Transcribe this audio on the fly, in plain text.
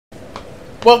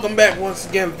Welcome back once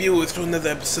again, viewers, to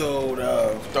another episode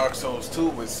of Dark Souls 2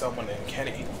 with someone named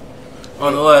Kenny.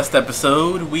 On the last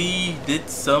episode, we did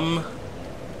some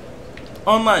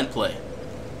online play.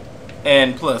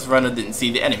 And plus, Runner didn't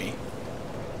see the enemy.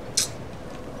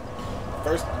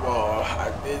 First of all,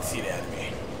 I did see the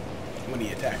enemy when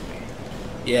he attacked me.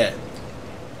 Yeah.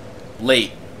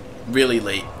 Late. Really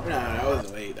late. Nah, that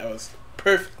wasn't late. That was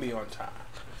perfectly on time.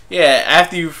 Yeah,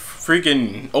 after you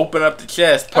freaking open up the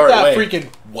chest part way.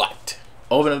 Freaking what?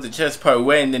 Open up the chest part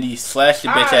way and then he slashed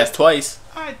your bitch ass twice.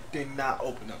 I did not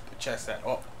open up the chest at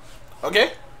all.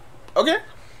 Okay? Okay?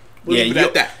 We'll leave it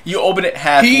at that. You open it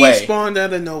halfway. He spawned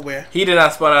out of nowhere. He did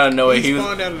not spawn out of nowhere. He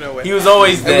spawned out of nowhere. He was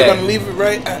always there. And we're going to leave it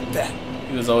right at that.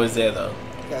 He was always there though.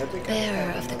 Okay, I think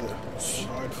Bearer I of the have another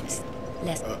shard for you.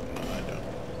 Less. No, I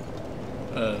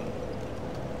don't.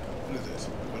 What is this?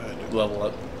 What do I do? Level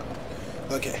up.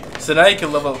 Okay. So now you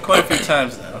can level up quite a few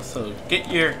times now. So get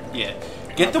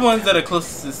the ones that are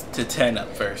closest to 10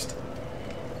 up first.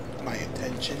 My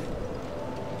intention.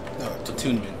 No,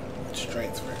 Attunement.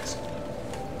 Strength first.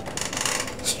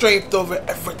 Strength over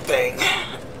everything.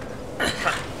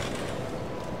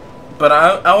 But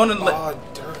I want to let. Oh,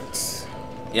 dirt.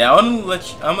 Yeah, I'm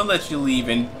gonna let you leave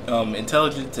in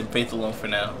intelligence and faith alone for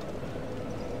now.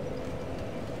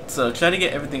 So try to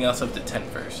get everything else up to 10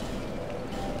 first.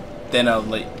 Then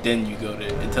then you go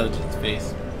to intelligence,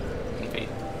 faith, and faith.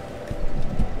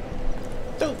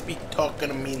 Don't be talking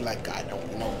to me like I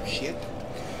don't know shit.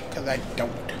 Cause I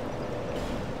don't.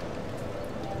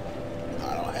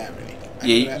 I don't have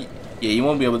any. You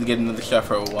won't be able to get another shot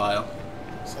for a while.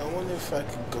 So I wonder if I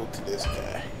could go to this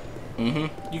guy.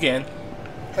 You can.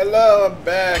 Hello, I'm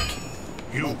back.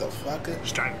 You, motherfucker.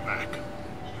 Stand back.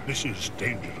 This is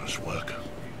dangerous work.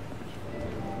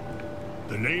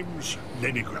 The name's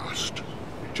Lenigrast.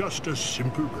 Just a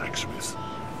simple blacksmith.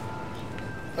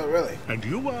 Oh, really? And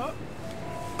you are...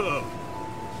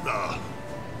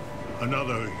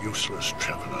 another useless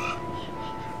traveler.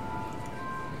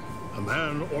 A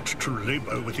man ought to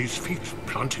labor with his feet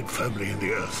planted firmly in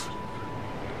the earth.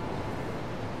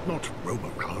 Not roam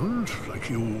around like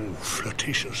you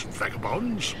flirtatious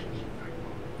vagabonds.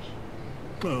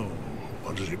 Oh,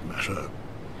 what does it matter?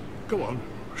 Go on,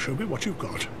 show me what you've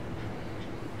got.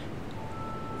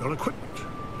 Your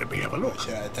equipment. Let me have a look.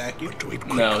 Should I attack you? But do it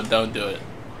quick. No, don't do it.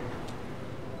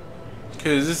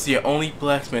 Cause this is your only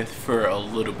blacksmith for a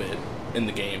little bit in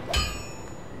the game.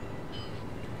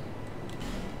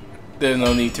 There's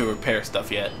no need to repair stuff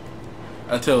yet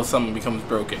until something becomes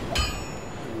broken.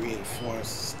 Reinforce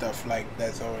stuff like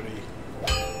that's already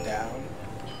down.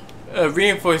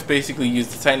 Reinforce basically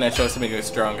use the Titan that shows to make it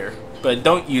stronger, but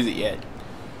don't use it yet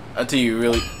until you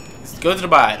really go to the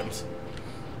buy items.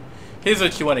 Here's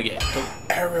what you want to get.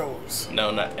 Arrows.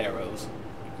 No, not arrows.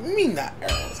 What do you mean not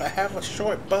arrows? I have a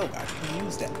short bow. I can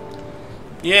use that.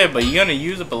 Yeah, but you're gonna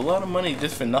use up a lot of money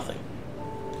just for nothing.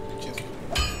 Just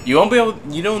You won't be able.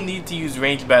 You don't need to use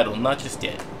ranged battle, not just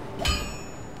yet.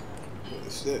 what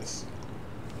is this?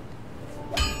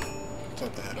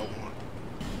 Something I don't want.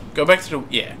 Go back to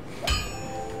the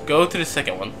Go to the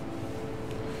second one.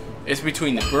 It's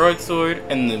between the broadsword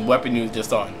and the weapon you were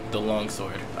just on, the long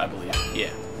sword, I believe. Yeah,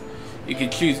 you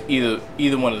can choose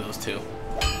either one of those two.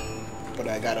 But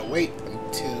I gotta wait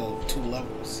until 2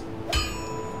 levels.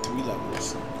 3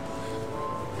 levels.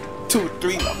 2 or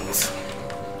 3 levels.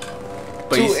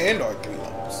 But 2 and or 3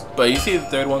 levels. But you see the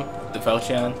third one, the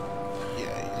Falchion? Yeah,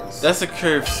 yes. That's a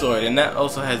curved sword, and that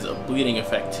also has a bleeding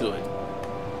effect to it.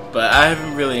 But I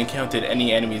haven't really encountered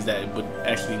any enemies that would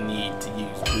actually need to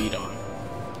use bleed on.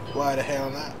 Why the hell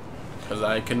not? Because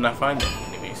I could not find any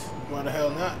enemies. Why the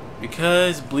hell not?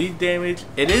 Because bleed damage,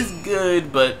 it is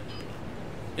good, but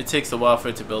it takes a while for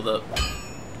it to build up.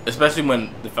 Especially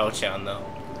when the Falchion, though.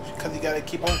 Because you gotta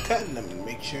keep on cutting them and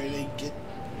make sure they get...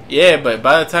 Yeah, but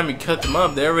by the time you cut them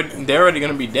up, they're already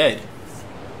gonna be dead.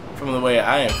 From the way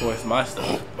I enforce my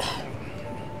stuff.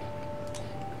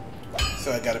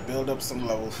 So I gotta build up some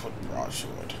levels for the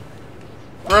broadsword.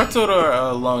 Broadsword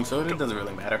or longsword, it doesn't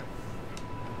really matter.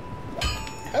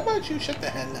 How about you shut the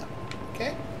hell up,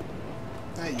 okay?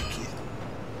 Now you kid.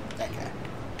 That guy.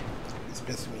 He's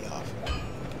pissing me off.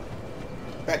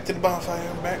 Back to the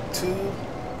bonfire, back to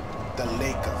the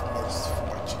lake of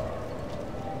misfortune.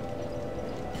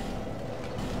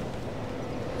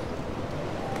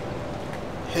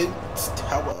 Hid's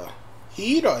Tower.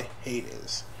 Heat or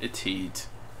haters? It's heat.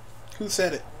 Who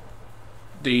said it?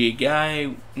 The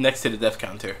guy next to the death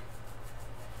counter.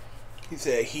 He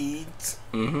said heat.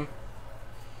 Mm-hmm.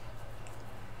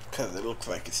 Because it looks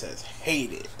like it says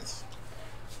haters.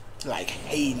 Like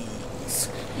Hades.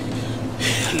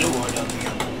 Lord of the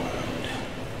underworld.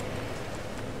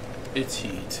 It's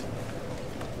heat.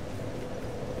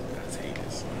 That's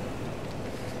haters.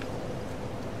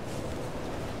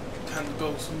 Time to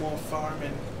go some more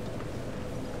farming.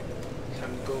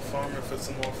 Time to go farming for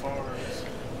some more farms.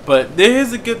 But there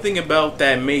is a good thing about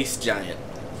that mace giant.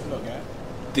 Okay.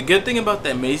 The good thing about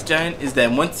that mace giant is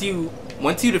that once you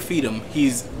defeat him,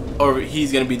 he's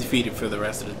gonna be defeated for the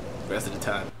rest of the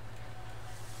time.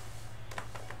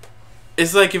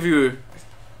 It's like if you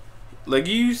like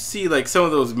you see like some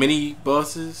of those mini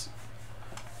bosses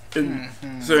in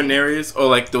certain areas, or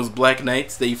like those black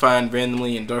knights that you find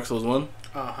randomly in Dark Souls 1.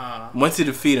 Once you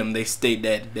defeat them, they stay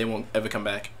dead. They won't ever come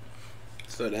back.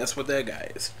 So that's what that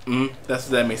guy is. That's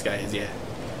what that mace guy is, yeah.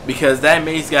 Because that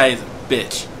mace guy is a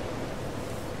bitch.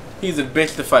 He's a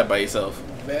bitch to fight by yourself.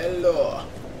 Bello.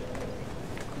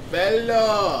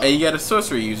 And you got a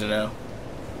sorcery user now.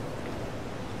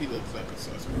 He looks like a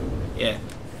sorcerer. Yeah.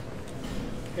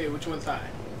 Hey, which one's high?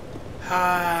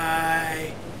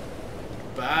 Hi.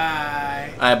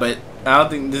 Bye. Alright, but I don't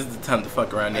think this is the time to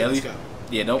fuck around. Right, let's go.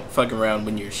 Yeah, don't fuck around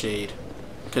when you're shade.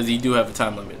 Because you do have a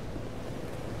time limit.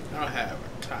 I don't have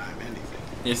time, anything.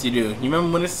 Yes, you do. You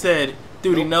remember when it said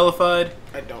duty Nope. nullified?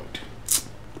 I don't.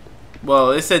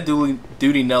 Well, it said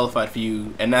duty nullified for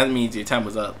you, and that means your time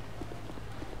was up.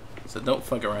 So don't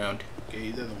fuck around. Okay,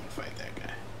 he doesn't want to fight that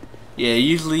guy. Yeah,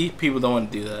 usually people don't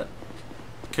want to do that.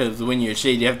 Because when you're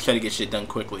shade, you have to try to get shit done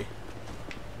quickly.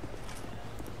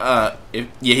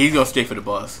 He's going straight for the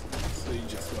boss. So you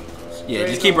just want to go straight. Yeah,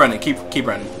 just keep running. Keep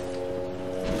running.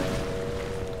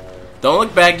 Don't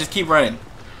look back. Just keep running.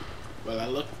 Well, I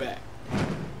look back.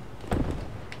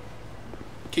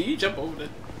 Can you jump over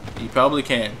You probably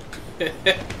can.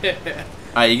 that?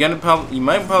 Alright, you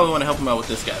might probably want to help him out with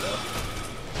this guy though.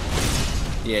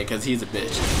 Yeah, because he's a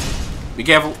bitch. Be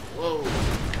careful. Whoa.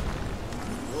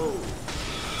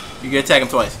 Whoa. You can attack him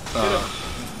twice. Get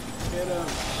him.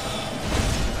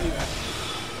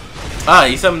 How you at?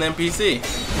 He summoned the NPC.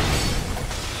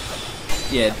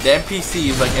 Yeah, the NPC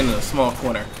is like in a small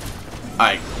corner.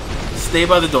 Alright. Stay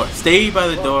by the door. Stay by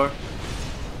the door.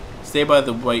 Stay by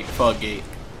the white fog gate.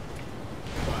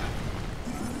 Why?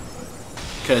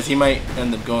 Because he might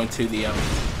end up going to the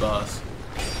boss.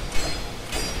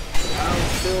 I'll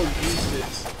still use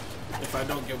this if I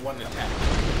don't get one attack.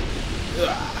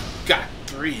 Ugh, got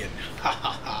 3 in. Ha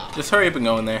ha ha. Just hurry up and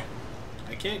go in there.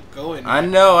 I can't go in. I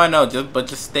know.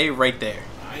 Just stay right there.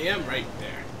 I am right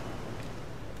there.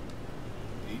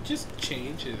 He just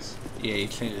changes. Yeah, he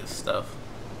changes stuff.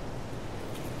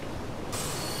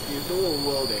 He's doing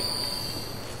welding.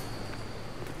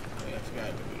 Oh, yeah, I forgot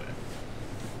to do that.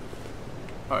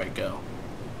 Alright, go.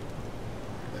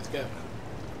 Let's go.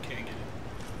 Can't get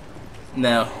it.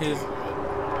 Now, his...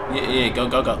 Yeah, go.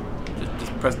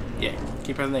 Just press... Yeah,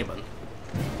 keep pressing the A button.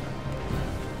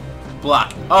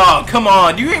 Block. Oh, come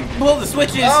on. You didn't pull the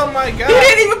switches. Oh, my God. He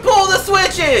didn't even pull the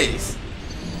switches.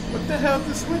 What the hell are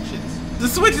the switches? The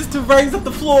switches to raise up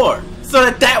the floor so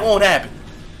that won't happen.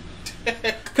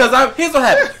 Because here's what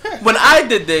happened. When I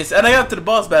did this and I got to the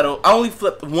boss battle, I only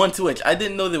flipped one switch. I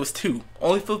didn't know there was 2.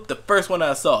 Only flipped the first one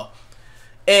I saw.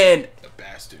 And... The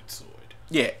bastard sword.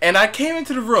 Yeah, and I came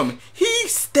into the room. He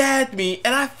stabbed me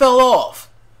and I fell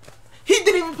off. He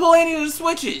didn't even pull any of the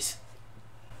switches.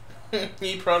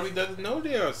 He probably doesn't know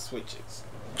there are switches.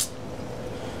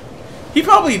 He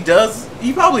probably does.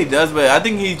 But I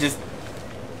think he just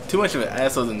too much of an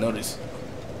asshole to notice.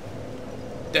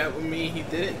 That would mean he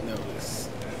didn't notice.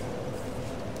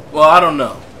 Well, I don't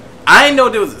know. I didn't know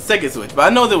there was a second switch, but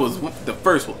I know there was the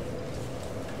first one.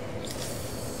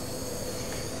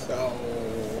 So...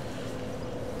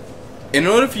 In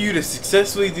order for you to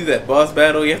successfully do that boss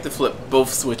battle, you have to flip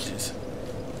both switches.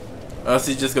 Or else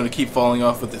he's just going to keep falling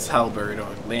off with his halberd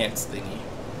or lance thingy.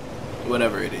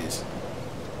 Whatever it is.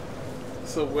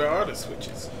 So where are the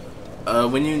switches?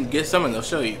 When you get summoned, they'll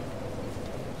show you.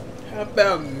 How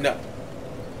about no?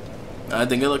 I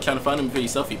think you'll trying to find them for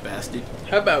yourself, you bastard.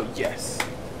 How about yes?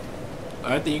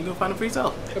 I think you can go find them for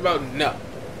yourself. How about no?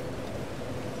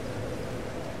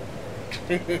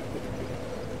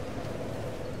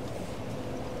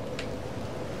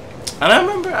 And I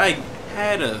remember I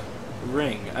had a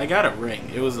ring. I got a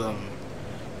ring. It was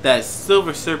that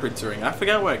silver serpent's ring. I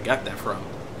forgot where I got that from.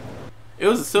 It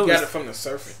was a silver. You got it from the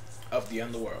serpent of the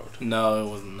underworld. No, it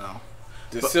wasn't. No.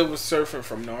 The silver serpent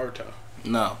from Naruto.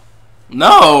 No.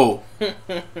 No.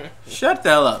 Shut the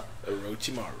hell up.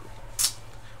 Orochimaru.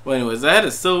 Well, anyways, I had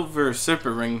a silver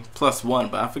serpent ring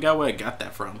 +1, but I forgot where I got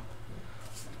that from.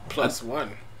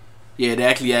 +1. Yeah, they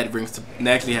actually add rings to. They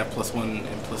actually have +1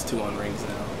 and +2 on rings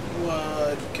now.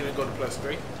 What? Can it go to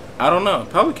 +3? I don't know.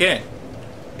 Probably can.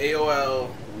 AOL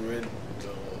Ridley.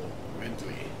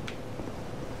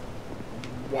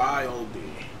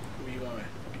 Wildy. Where you going?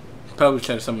 Probably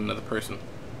try to summon another person.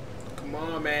 Come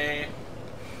on, man.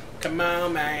 Come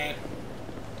on, man.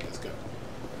 Let's go.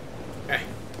 Hey,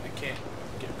 I can't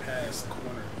get past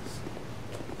corners.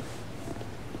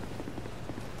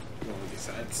 You want to get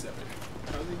sidestepping.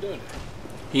 How's he doing that?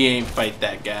 He ain't fight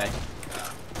that guy.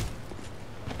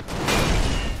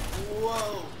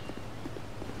 Whoa.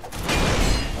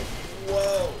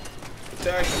 Whoa.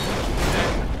 Attack him.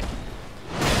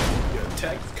 Your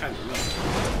attack is kind of low.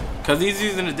 Cause he's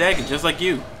using a dagger just like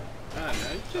you. No,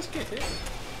 just get hit.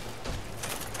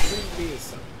 Who's being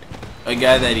summoned? A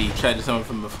guy that he tried to summon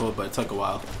from before, but it took a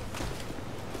while.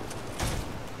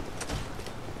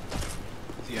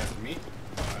 Is he after me?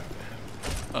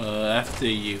 After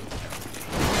you.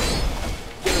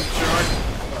 Get him,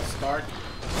 Start.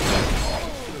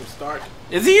 Get him, Start.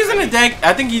 Is he using a dagger?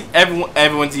 I think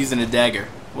everyone's using a dagger.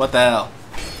 What the hell?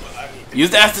 Well, I need to Use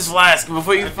the Estus Flask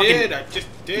before you fucking... I just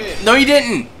did. No, you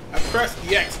didn't. I pressed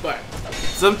the X button.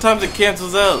 Sometimes it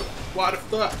cancels out. Why the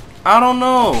fuck? I don't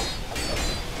know.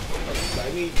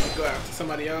 I need to go after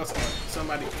somebody else. Or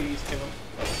somebody please kill him.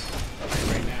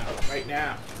 Right now. Right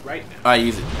now. Right now. Alright,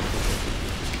 use it.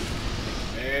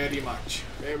 Very much.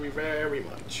 Very, very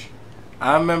much.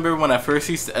 I remember when I first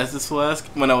used the Estus Flask,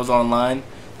 when I was online,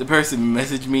 the person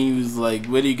messaged me, he was like,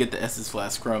 where do you get the Estus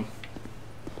Flask from?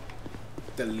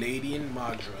 The lady in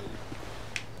Madra.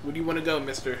 Where do you want to go,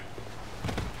 mister?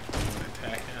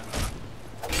 Attack him.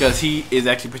 Because he is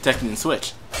actually protecting the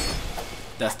switch.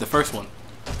 That's the first one.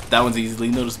 That one's easily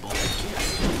noticeable.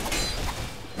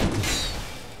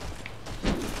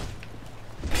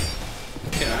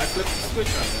 Can I flip the switch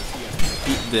on this?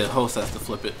 Yeah. The host has to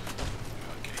flip it.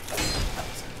 Okay.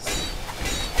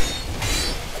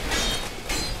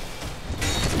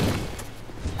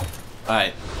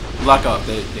 Alright. Lock off.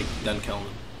 They done killing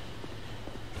him.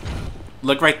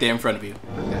 Look right there in front of you.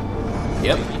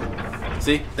 Yep.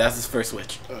 See? That's his first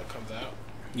switch. Oh, it comes out.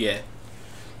 Yeah.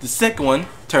 The second one,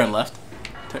 turn left.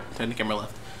 Turn the camera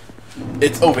left.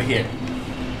 It's over here.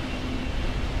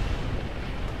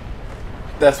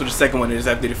 That's what the second one is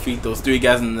after you defeat those 3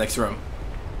 guys in the next room.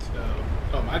 So,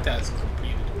 oh, my task is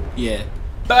completed. Yeah.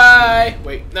 Bye!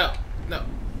 Wait, no. No.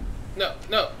 No,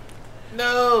 no.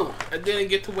 No! I didn't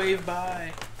get to wave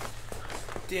bye.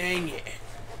 Dang it.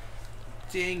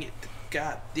 Dang it.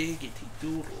 God diggity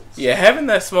doodles. Yeah, having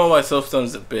that small white soapstone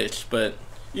is a bitch, but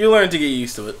you learn to get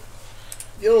used to it.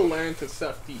 You'll learn to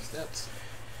suck these steps.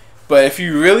 But if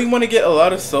you really want to get a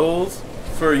lot of souls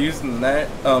for using that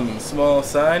small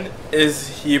sign,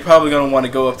 is you're probably going to want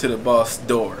to go up to the boss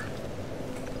door.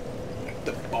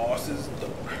 The boss's door.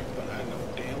 But I know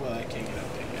damn well I can't get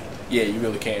up there yet. Yeah, you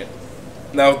really can't.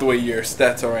 Not with the way your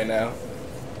stats are right now.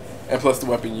 And plus the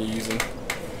weapon you're using.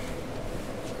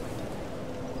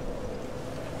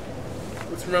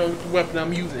 What's wrong with the weapon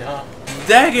I'm using, huh? The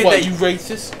dagger What, that you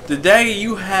racist? The dagger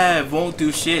you have won't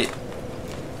do shit.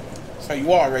 So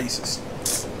you are racist.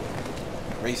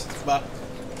 Racist fuck.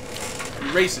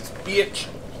 You racist bitch.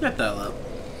 Shut that up.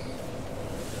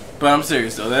 But I'm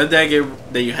serious though, that dagger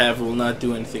that you have will not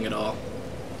do anything at all.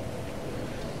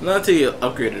 Not until you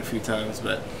upgrade it a few times,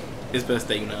 but it's best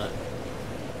that you not.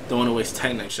 Don't want to waste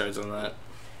Titanite shards on that.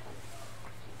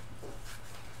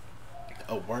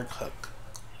 A work hook.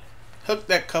 Hook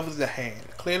that covers the hand.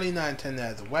 Clearly not intended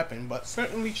as a weapon, but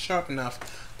certainly sharp enough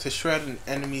to shred an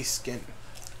enemy's skin.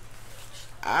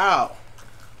 Ow.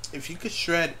 If you could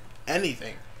shred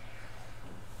anything,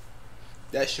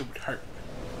 that shit would hurt.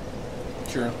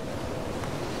 True.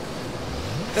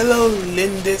 Hello,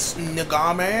 Lindis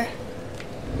Nagame.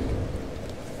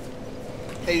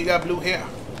 Hey, you got blue hair.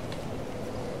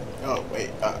 Oh,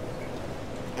 wait. I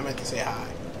meant to say hi.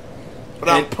 But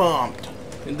I'm pumped.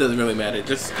 It doesn't really matter.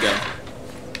 Just go.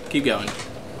 Keep going.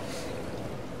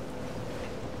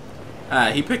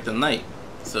 He picked a knight,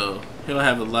 so he'll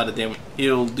have a lot of damage.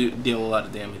 He'll deal a lot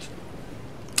of damage.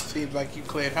 Seems like you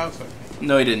cleared house with me.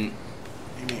 No, he didn't.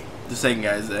 What do you mean? The second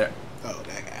guy's there. Oh,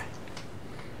 that guy.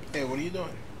 Hey, what are you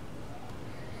doing?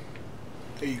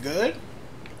 Are you good?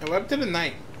 And what up to the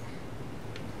knight?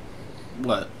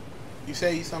 What? You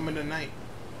say he summoned a knight.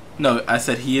 No, I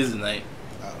said he is a knight.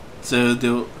 Oh. So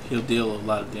he'll deal a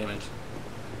lot of damage.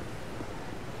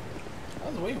 I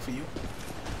was waiting for you.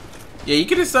 Yeah, you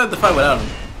could have started the fight without him.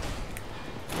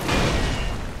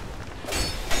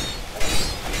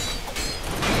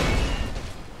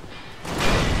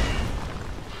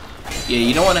 Yeah,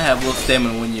 you don't want to have low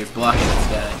stamina when you're blocking this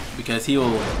guy, because he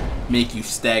will make you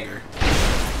stagger.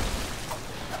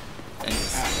 And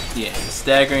yeah,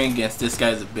 staggering against this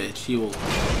guy's a bitch. He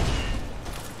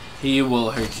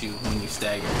will hurt you when you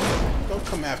stagger. Don't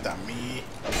come after me.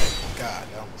 God,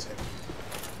 I almost hit me.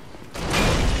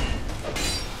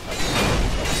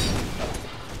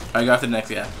 I got the next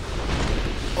guy.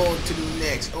 On to the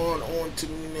next. On to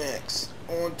the next.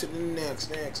 On to the next.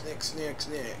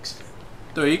 Next.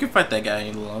 Though you can fight that guy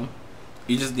alone.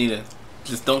 You just need to,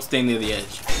 just don't stay near the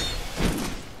edge.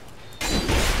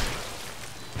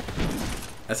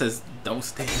 That says don't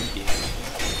stay near the edge.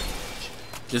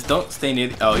 Just don't stay near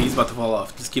the, oh, he's about to fall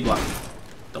off. Just keep blocking.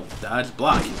 Don't dodge,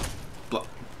 block. Block.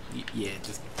 Yeah,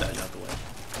 just dodge out the way.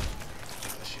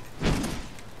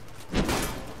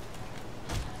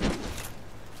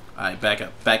 Alright, back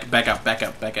up.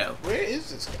 Back out. Where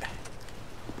is this guy?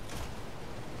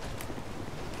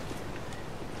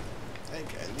 That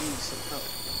guy needs some help.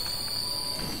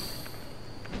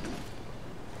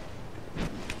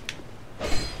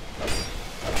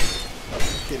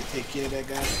 Can I take care of that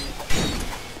guy?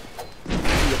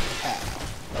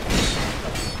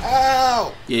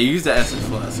 Ow! Yeah, use the essence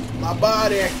flask. My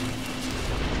body!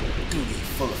 Duty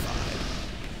fullified.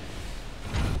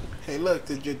 Hey, look,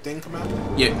 did your thing come out?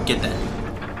 Yeah, get that.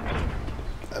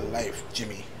 A life,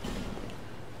 Jimmy.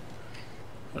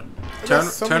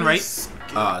 Turn right.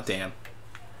 Ah, oh, damn.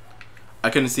 I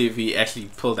couldn't see if he actually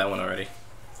pulled that one already.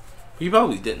 He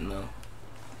probably didn't though.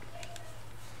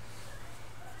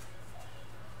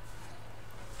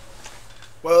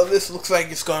 Well, this looks like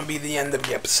it's going to be the end of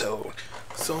the episode.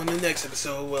 So in the next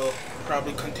episode, we'll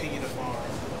probably continue to farm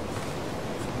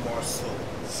for more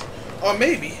souls. Or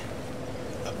maybe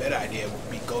a better idea would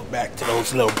be go back to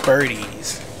those little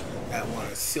birdies that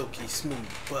want a silky smooth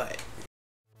butt.